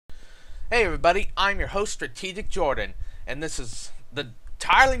Hey everybody, I'm your host Strategic Jordan, and this is the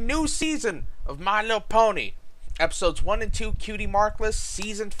entirely new season of My Little Pony. Episodes 1 and 2, Cutie Markless,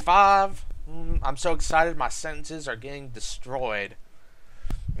 Season 5. I'm so excited, my sentences are getting destroyed.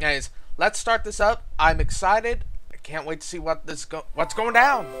 Anyways, let's start this up. I'm excited. I can't wait to see what's going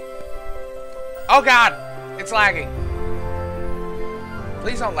down. Oh god, it's lagging.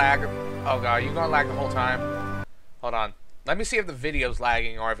 Please don't lag. Oh god, you're gonna lag the whole time. Hold on. Let me see if the video's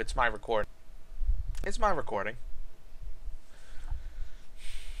lagging or if it's my recording. It's my recording.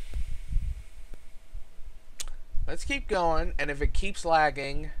 Let's keep going, and if it keeps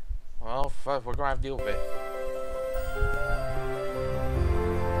lagging, well, fuck, we're gonna have to deal with it.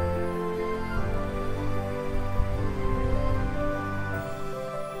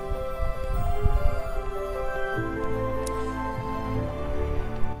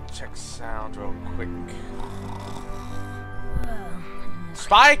 Check sound real quick.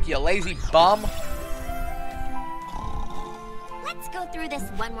 Spike, you lazy bum. Let's go through this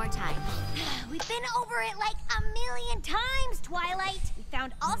one more time. We've been over it like a million times, Twilight. We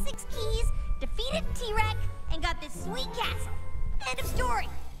found all 6 keys, defeated T-Rex, and got this sweet castle. End of story.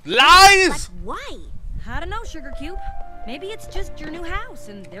 Lies! But why? I don't know, Sugar Cube. Maybe it's just your new house,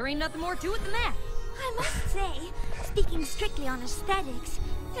 and there ain't nothing more to it than that. I must say, speaking strictly on aesthetics,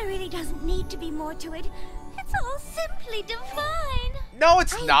 there really doesn't need to be more to it. It's all simply divine. No,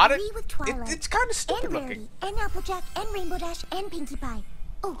 it's not. I agree with Twilight. It's kind of stupid and looking. Rarity, and Applejack, and Rainbow Dash, and Pinkie Pie.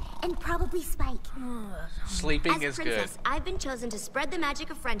 Oh, and probably Spike. Sleeping is As princess, good. I've been chosen to spread the magic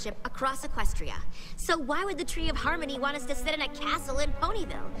of friendship across Equestria. So why would the Tree of Harmony want us to sit in a castle in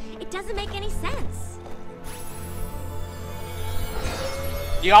Ponyville? It doesn't make any sense.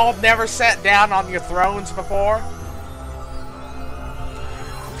 Y'all never sat down on your thrones before?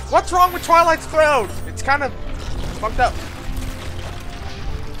 What's wrong with Twilight's throne? It's kind of fucked up.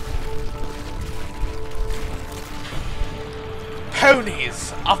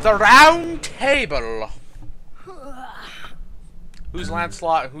 Ponies of the Round Table. Who's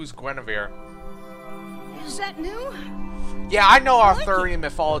Lancelot and who's Guinevere? Is that new? Yeah, I know Arthurian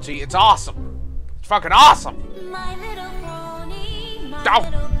mythology. It's awesome. It's fucking awesome. My little pony, my No!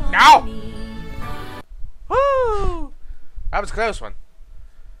 little pony. No! Woo! That was a close one.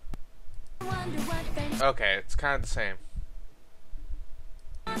 Wonder what friendship Okay, it's kind of the same.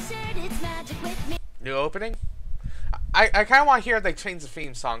 shared its magic with me. New opening? I kind of want to hear if they change the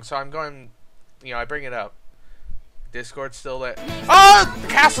theme song, so I'm going, you know, I bring it up. Discord's still lit. Oh! The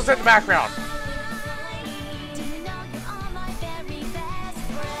castle's in the background! Do you know you are my very best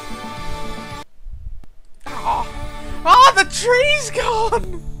friend? Oh, the tree's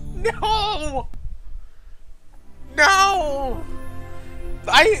gone! No! No!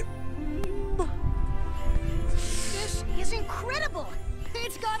 This is incredible!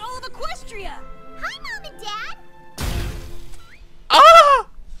 It's got all of Equestria! Hi, Mom and Dad. Ah!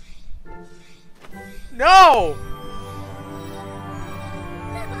 No!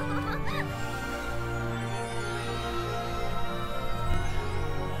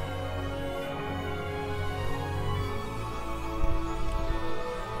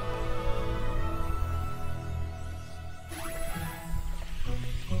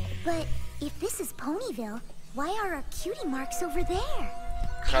 But if this is Ponyville, why are our cutie marks over there?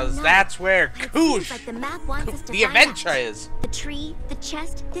 Because know. that's where It seems Koosh, like the map wants us to the find adventure out. is. The tree, the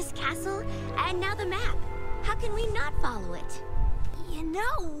chest, this castle, and now the map. How can we not follow it? You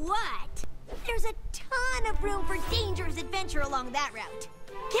know what? There's a ton of room for dangerous adventure along that route.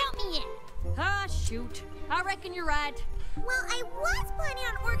 Count me in. Ah, shoot. I reckon you're right. Well, I was planning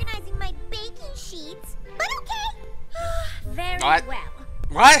on organizing my baking sheets, but okay. Very What? well.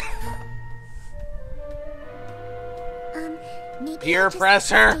 What? Maybe Peer I'll just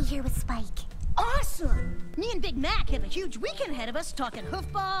pressure. stay here with Spike. Awesome! Me and Big Mac have a huge weekend ahead of us talking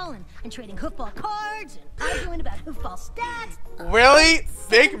hoofball and trading hoofball cards and arguing about hoofball stats. Really?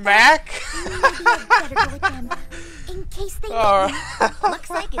 Big Mac? Maybe I'd better go with them, in case they Alright. Looks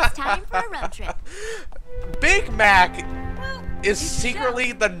like it's time for a road trip. Big Mac Well, is you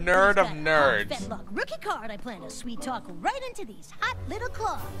secretly the nerd of nerds. Fetlock rookie card I plan to sweet talk right into these hot little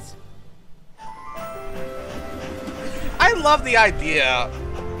claws. I love the idea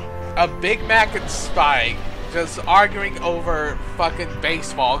of Big Mac and Spike just arguing over fucking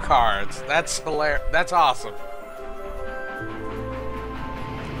baseball cards. That's hilarious. That's awesome.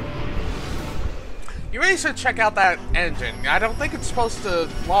 You really should check out that engine. I don't think it's supposed to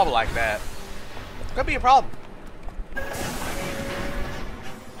wobble like that. Could be a problem.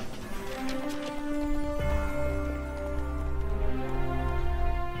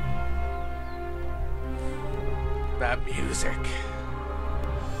 that music.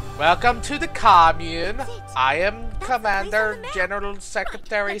 Welcome to the commune. That's it. I am That's the Commander place on the map. General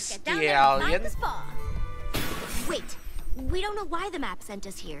Secretary Let's get down there and find Stallion. the spa. Wait, we don't know why the map sent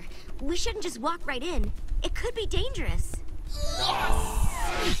us here. We shouldn't just walk right in. It could be dangerous.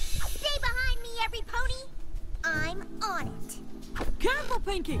 Yes! Stay behind me, every pony. I'm on it. Careful,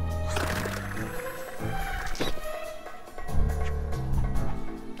 Pinky!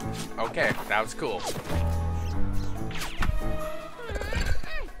 Okay, that was cool.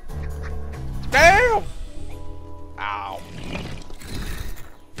 Damn! Ow.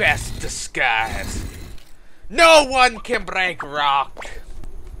 Best disguise. No one can break rock.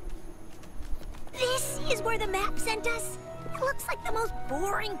 This is where the map sent us? It looks like the most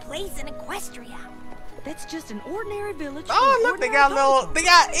boring place in Equestria. That's just an ordinary village. Oh, with look, they ordinary got a little, they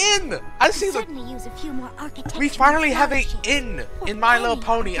got inn. I see the, Certainly use a few more architectural we finally have a flourishes. inn Or in My Little any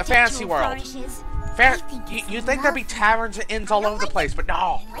Pony, a fantasy architectural world. flourishes. You think there'd be taverns and inns all over the place, but no.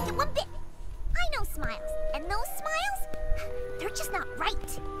 I don't like it one bit. I know smiles, and those smiles, they're just not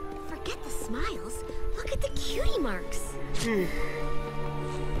right. Forget the smiles. Look at the cutie marks.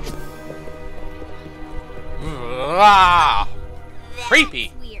 Ah, creepy.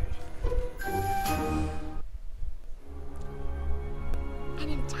 That's weird. An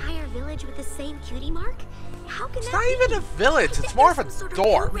entire village with the same cutie mark? How can It's that not be? even a village, I it's bet more of there's a some sort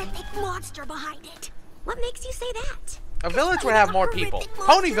door. horrific monster behind it. What makes you say that? A village would Like have a more horrific people. monster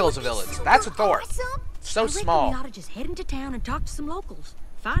Ponyville's a would be village. super That's a door. awesome. So I reckon small. we ought to just head into town and talk to some locals.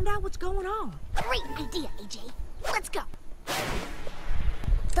 Find out what's going on. Great idea, AJ. Let's go.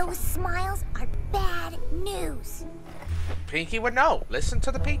 Those smiles are bad news. Pinky would know. Listen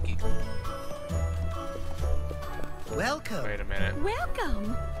to the Pinky. Welcome. Wait a minute.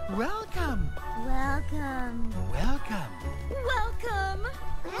 Welcome. Welcome. Welcome. Welcome. Welcome.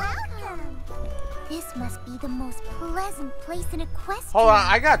 Welcome. This must be the most pleasant place in Equestria. Hold on,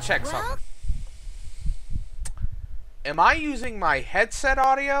 I gotta check something. Am I using my headset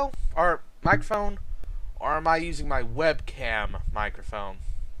audio or microphone, or am I using my webcam microphone?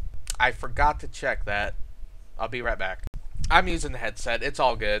 I forgot to check that. I'll be right back. I'm using the headset. It's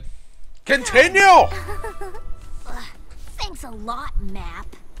all good. Continue! Thanks a lot, Map.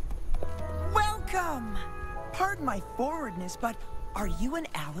 Welcome. Pardon my forwardness, but are you an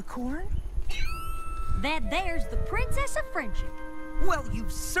alicorn? That there's the Princess of Friendship. Well,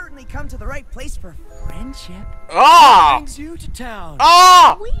 you've certainly come to the right place for friendship. Ah! Brings you to town.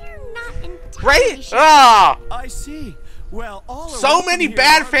 Ah! We're not entirely Great! sure. Ah! I see. Well, all are So welcome many here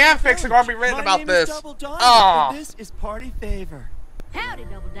bad in our fanfics are gonna be village. written My about name this. Is Double Diamond, Ah. and this is Party Favor. Howdy,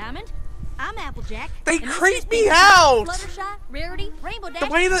 Double Diamond. I'm Applejack. They and this creep is me Big out. Fluttershy, Rarity, Rainbow Dash. The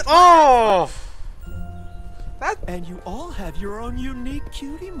way that... Oh! That... And you all have your own unique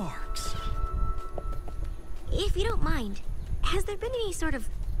cutie marks. If you don't mind, has there been any sort of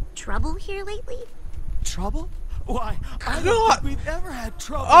trouble here lately? Trouble? Why, I God. don't think we've ever had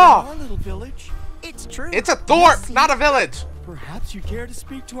trouble Oh. in our little village. It's true. It's a thorp, You see, not a village. Perhaps you care to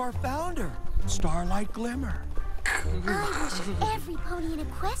speak to our founder, Starlight Glimmer. I wish every pony in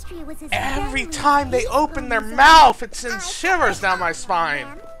Equestria was as Every friendly as time they these open their ponies are. mouth, it I sends shivers down my spine.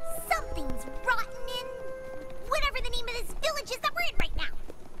 Man, something's rotten in whatever the name of this village is that we're in right now.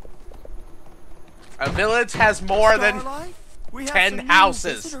 A village has more than... Starlight, we have 10 some new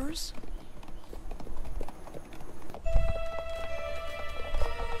houses. visitors.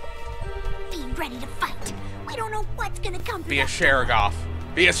 Be ready to fight. We don't know what's gonna come. Be a Sherigoff.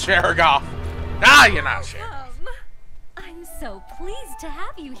 Be a Sherigoff. Nah, you're not a Sherigoff. I'm so pleased to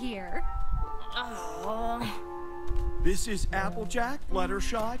have you here. This is Applejack,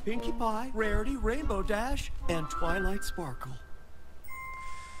 Fluttershy, Pinkie Pie, Rarity, Rainbow Dash, and Twilight Sparkle.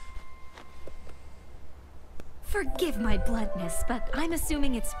 Forgive my bluntness, but I'm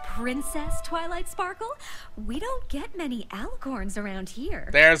assuming it's Princess Twilight Sparkle? We don't get many alicorns around here.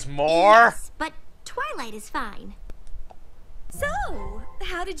 There's more? Yes, but Twilight is fine. So,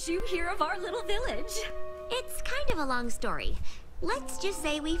 how did you hear of our little village? It's kind of a long story. Let's just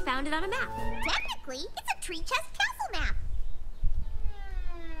say we found it on a map. Technically, it's a tree chest castle map.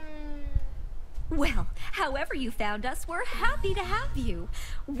 Well, however you found us, we're happy to have you.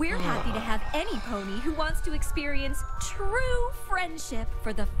 We're happy to have any pony who wants to experience true friendship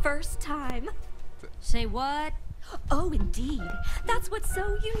for the first time. Say what? Oh, indeed. That's what's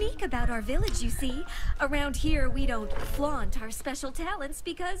so unique about our village, you see. Around here, we don't flaunt our special talents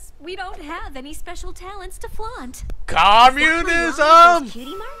because we don't have any special talents to flaunt. Communism!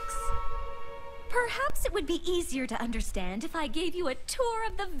 Cutie marks? Perhaps it would be easier to understand if I gave you a tour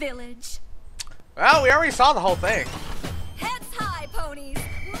of the village. Well, we already saw the whole thing. Heads high, ponies,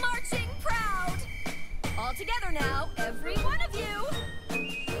 marching proud. All together now, every one of you.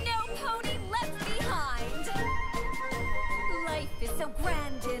 No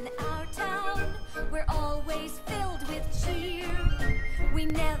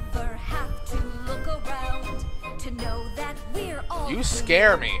You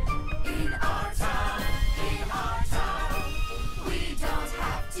scare me. In our town, we don't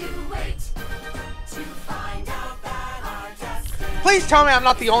have to wait to find out that our destiny. Please tell me I'm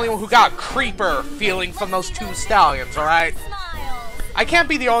not the only one who got creeper feeling from those two stallions, alright? I can't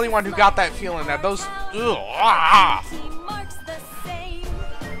be the only one who got that feeling that those... Ugh, ah. Marks the same,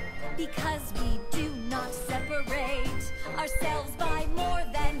 because we do not separate ourselves by more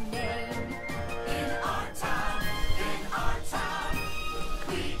than name. In our town,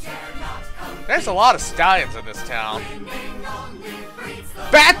 we dare not come. There's a lot of stallions in this town. Winning only breeds the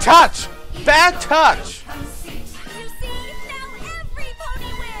Bad touch! Bad touch! conceit. You see, now every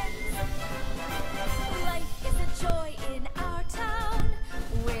pony wins. Life is a joy in our town.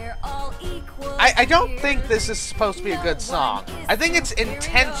 We're all equal. I don't think this is supposed to be a good song. I think it's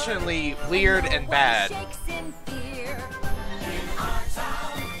intentionally weird and bad. In our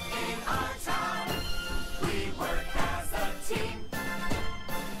town, we work as a team.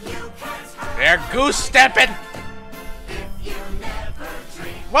 You can't hurt They're goose stepping! if you never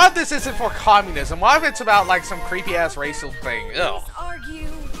dream. What if this isn't for communism? What if it's about like some creepy ass racial thing? Ugh. Argue.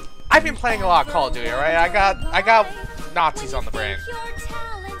 I've been playing a lot of Call of Duty, right? I got Nazis on the brain. Your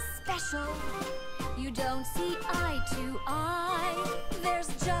talent's special. You don't see eye to eye. There's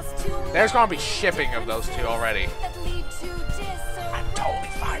just too There's gonna be shipping of those two already. that lead to disarray. I'm totally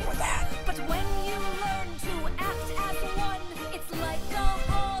fine with that. But when you learn to act as one, it's like a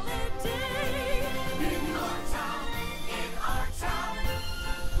holiday. In our town,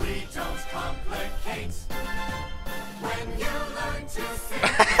 we don't complicate. When you learn to sing,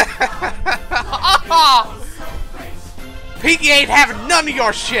 Pinky ain't having none of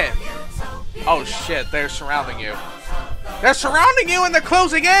your shit. Oh shit, they're surrounding you. They're surrounding you and they're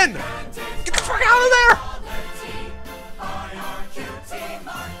closing in. Get the fuck out of there.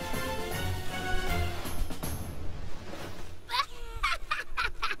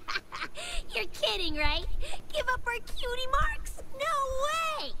 You're kidding, right? Give up our cutie marks?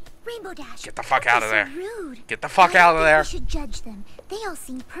 No way! Rainbow Dash. Get the fuck out of that there. was so rude. Get the fuck out of I there. don't think we should judge them. They all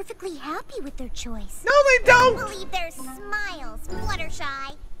seem perfectly happy with their choice. No, they don't. Believe their smiles,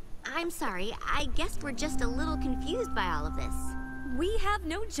 Fluttershy. I'm sorry. I guess we're just a little confused by all of this. We have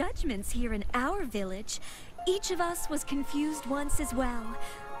no judgments here in our village. Each of us was confused once as well,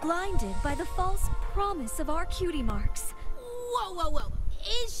 blinded by the false promise of our cutie marks. Whoa, whoa, whoa.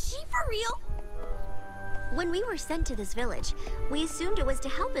 Is she for real? When we were sent to this village, we assumed it was to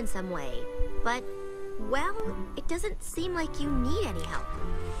help in some way. But, well, it doesn't seem like you need any help.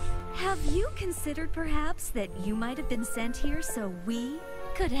 Have you considered perhaps that you might have been sent here so we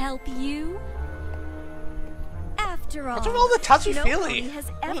could help you? After all, What's with all the touchy-feely? nobody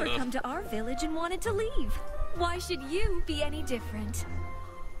has ever come to our village and wanted to leave. Why should you be any different?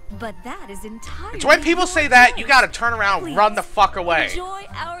 But that is entirely It's when people your say that, choice. you gotta turn around and run the Please, fuck away. Enjoy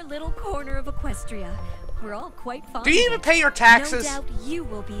our little corner of Equestria. We're all quite fond Do you of even it. pay your taxes? No doubt you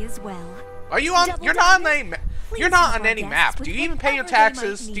will be as well. Are you on? Double You're not on down. any. Please You're not help on our any guests map. with Do you even pay your whatever they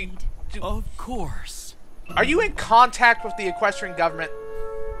might taxes? need. Of course. Are you in contact with the equestrian government?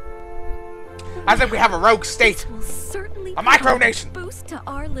 I think we have a rogue state. Will certainly A micronation. boost to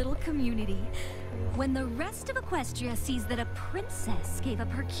our little community. When the rest of Equestria sees that a princess gave up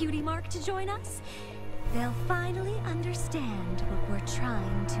her cutie mark to join us, they'll finally understand what we're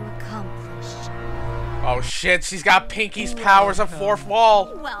trying to accomplish. Oh shit, she's got Pinky's powers of fourth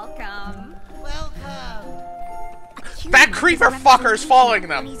wall. Welcome. That creeper fucker is following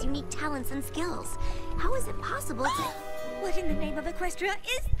them. Pony's unique talents and skills. How is it possible to... What in the name of Equestria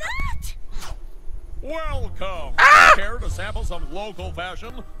is that? Welcome! Ah! Care to sample some local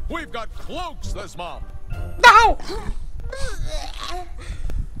fashion? We've got cloaks this month. No!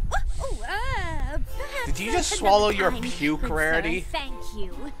 Perhaps Did you just another swallow your time, puke, good Rarity? sir. Thank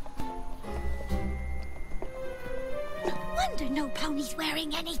you. No wonder no pony's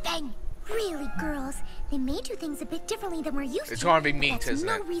wearing anything. Really, girls, they may do things a bit differently than we're used to. It's gonna be meat, That's isn't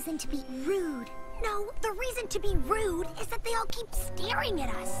no it? reason to be rude. No, the reason to be rude is that they all keep staring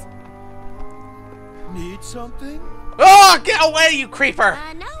at us. Need something? Oh, get away, you creeper!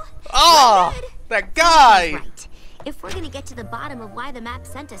 No. Oh, we're good. that guy! Right. If we're gonna get to the bottom of why the map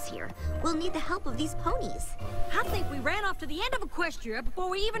sent us here, we'll need the help of these ponies. I think we ran off to the end of Equestria before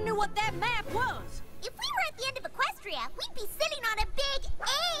we even knew what that map was. If we were at the end of Equestria, we'd be sitting on a big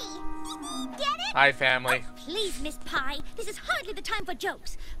A. Get it? Hi, family. Please, Miss Pie, this is hardly the time for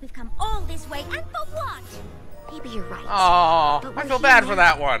jokes. We've come all this way, and for what? Maybe you're right. Oh, But I we're feel here bad for now,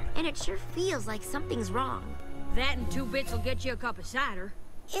 that one. And it sure feels like something's wrong. That and 2 bits will get you a cup of cider.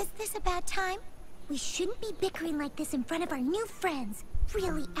 Is this a bad time? We shouldn't be bickering like this in front of our new friends.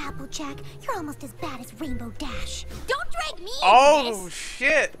 Really, Applejack, you're almost as bad as Rainbow Dash. Don't drag me into Oh, this.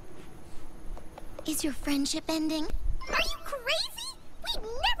 shit. Is your friendship ending? Are you crazy? We'd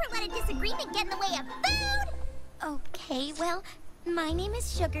never let a disagreement get in the way of food! Okay, well, my name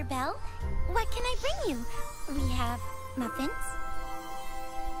is Sugar Belle. What can I bring you? We have muffins.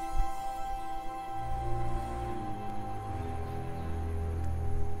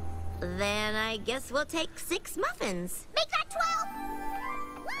 Then I guess we'll take 6 muffins. Make that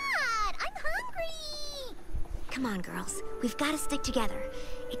 12! What? I'm hungry! Come on, girls. We've got to stick together.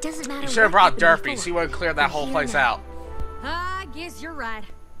 It doesn't matter. You should have brought what happened Derpy. before. She would have cleared that whole We're place here now. out. I guess you're right.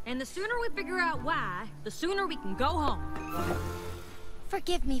 And the sooner we figure out why, the sooner we can go home.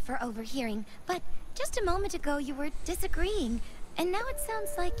 Forgive me for overhearing, but just a moment ago you were disagreeing, and now it sounds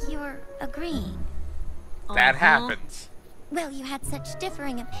like you're agreeing. That happens. Well, you had such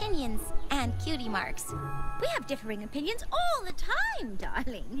differing opinions and cutie marks. We have differing opinions all the time,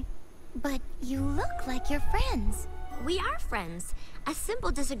 darling. But you look like you're friends. We are friends. A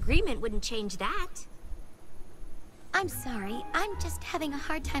simple disagreement wouldn't change that. I'm sorry, I'm just having a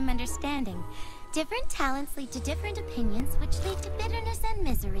hard time understanding. Different talents lead to different opinions, which lead to bitterness and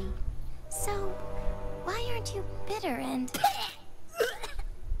misery. So, why aren't you bitter and...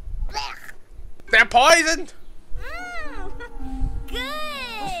 They're poisoned!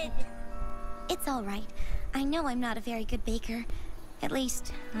 Good! It's all right. I know I'm not a very good baker. At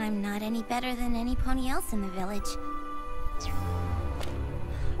least, I'm not any better than any pony else in the village.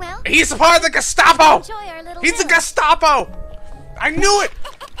 Well, He's a part of the Gestapo! enjoy our little He's the meal. Gestapo! I knew it!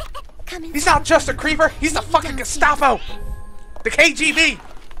 Come He's inside. not just a creeper, he's the fucking Gestapo! The KGB!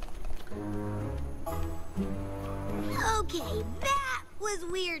 Okay, that was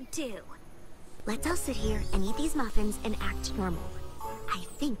weird too. Let's all sit here and eat these muffins and act normal. I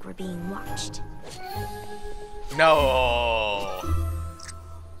think we're being watched. No.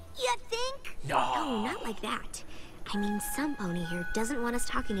 You think? No. No, not like that. I mean, some pony here doesn't want us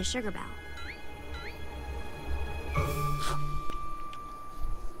talking to Sugar Belle.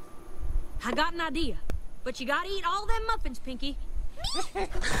 I got an idea. But you gotta eat all them muffins, Pinky. Got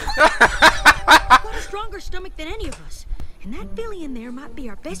a stronger stomach than any of us. And that filly in there might be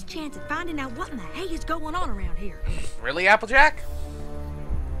our best chance at finding out what in the hay is going on around here. Really, Applejack?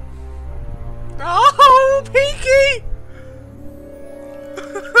 Oh, Pinky!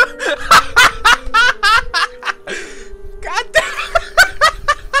 God damn!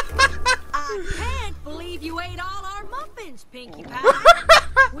 I can't believe you ate all our muffins, Pinkie Pie.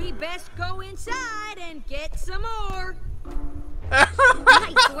 We best go inside and get some more.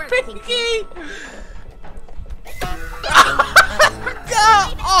 Nice work, Pinky!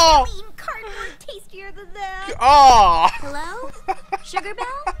 Oh! Eating cardboard tastier than that. Oh! Hello? Sugar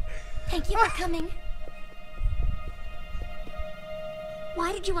Belle? Thank you for coming.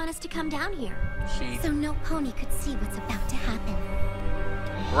 Why did you want us to come down here? So no pony could see what's about to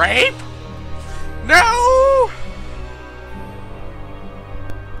happen. Rape? No!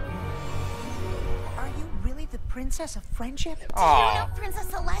 Are you really the princess of friendship? Do you know Aw. Princess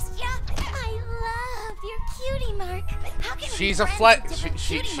Celestia? I love your cutie mark. How can She's we a be fle- friends with different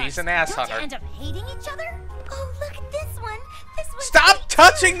she- cutie she's marks? an ass Don't you hunter. end up hating each other? Oh, look at this one. This one's Stop great,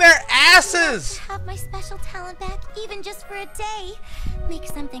 touching too. their I asses! have my special talent back, even just for a day. Make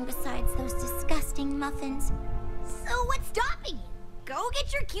something besides those disgusting muffins. So what's stopping you? Go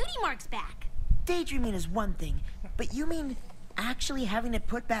get your cutie marks back. Daydreaming is one thing, but you mean actually having it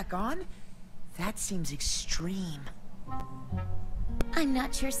put back on? That seems extreme. I'm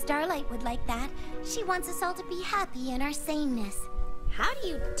not sure Starlight would like that. She wants us all to be happy in our saneness. How do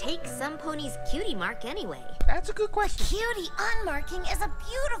you take some pony's cutie mark anyway? That's a good question. Cutie unmarking is a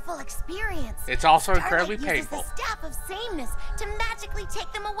beautiful experience. It's also Starlight incredibly uses painful. the staff of sameness to magically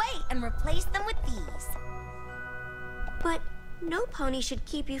take them away and replace them with these. But no pony should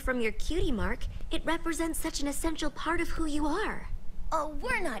keep you from your cutie mark. It represents such an essential part of who you are. Oh,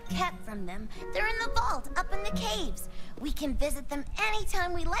 we're not kept from them. They're in the vault, up in the caves. We can visit them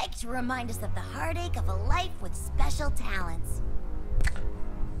anytime we like to remind us of the heartache of a life with special talents.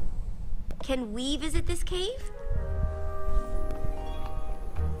 Can we visit this cave?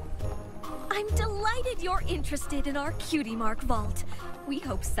 I'm delighted you're interested in our cutie mark vault. We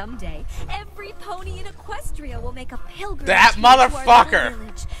hope someday every pony in Equestria will make a pilgrimage That here to our motherfucker! little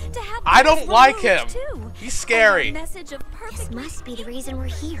village to have I those don't like removed, him. too. He's scary. And our message of This perfect must be the reason we're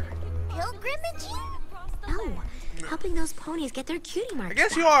here. Pilgrimage? No, helping those ponies get their cutie marks I guess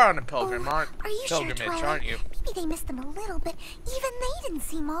back. you are on a pilgrim, Oh, are you sure, pilgrimage, Twilight? aren't you? Maybe they missed them a little, but even they didn't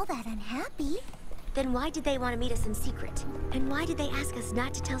seem all that unhappy. Then why did they want to meet us in secret? And why did they ask us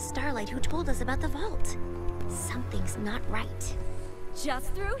not to tell Starlight who told us about the vault? Something's not right.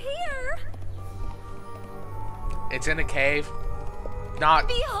 just through here. It's in a cave. Not.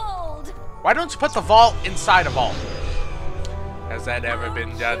 Behold. Why don't you put the vault inside a vault? Has that ever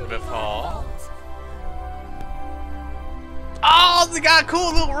been done before? Oh, they got a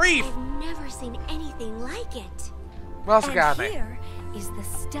cool little reef. I've never seen anything like it. What else we got in there? Here is the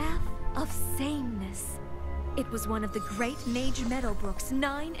Staff of Sameness. It was one of the great Mage Meadowbrook's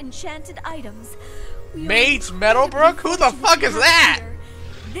 9 enchanted items. Mage Meadowbrook? Who the fuck is that? Here.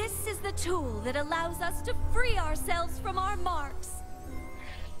 This is the tool that allows us to free ourselves from our marks.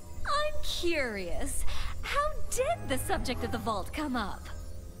 I'm curious, how did the subject of the vault come up?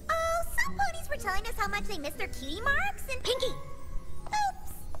 Oh, some ponies were telling us how much they miss their cutie marks and... Pinky!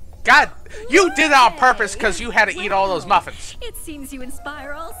 Oops! God, you did that on purpose because you had to eat all those muffins. It seems you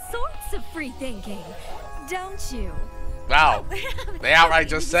inspire all sorts of free thinking, don't you? Wow, they outright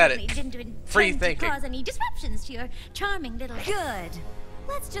just said it. Didn't Free intend to thinking. cause any disruptions to your charming little... Good.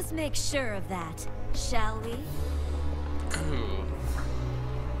 Let's just make sure of that, shall we? Ooh.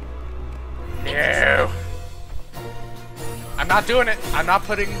 No. I'm not doing it. I'm not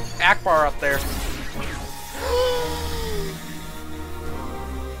putting Akbar up there.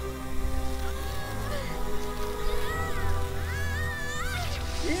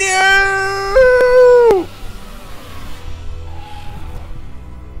 No!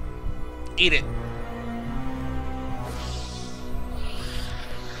 Eat it.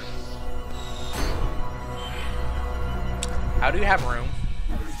 How do you have room?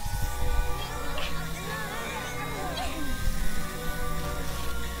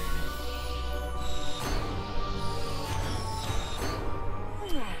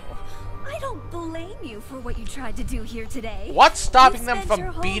 I don't blame you for what you tried to do here today. What's stopping them You spent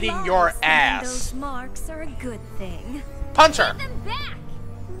from whole beating lives your thinking ass? Those marks are a good thing. Punch her! them back!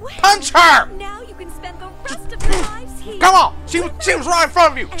 Well, Punch her! Now you can spend the rest of your lives here. Come on! She was right in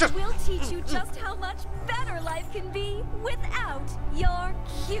front of you! And Just we'll teach you just how much better life can be without your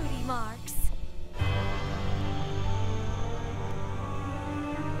cutie marks.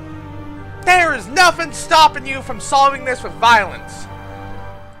 there is nothing stopping you from solving this with violence.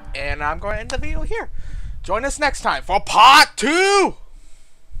 And I'm going to end the video here. Join us next time for part 2!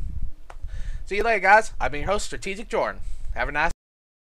 See you later, guys. I've been your host, Strategic Jordan. Have a nice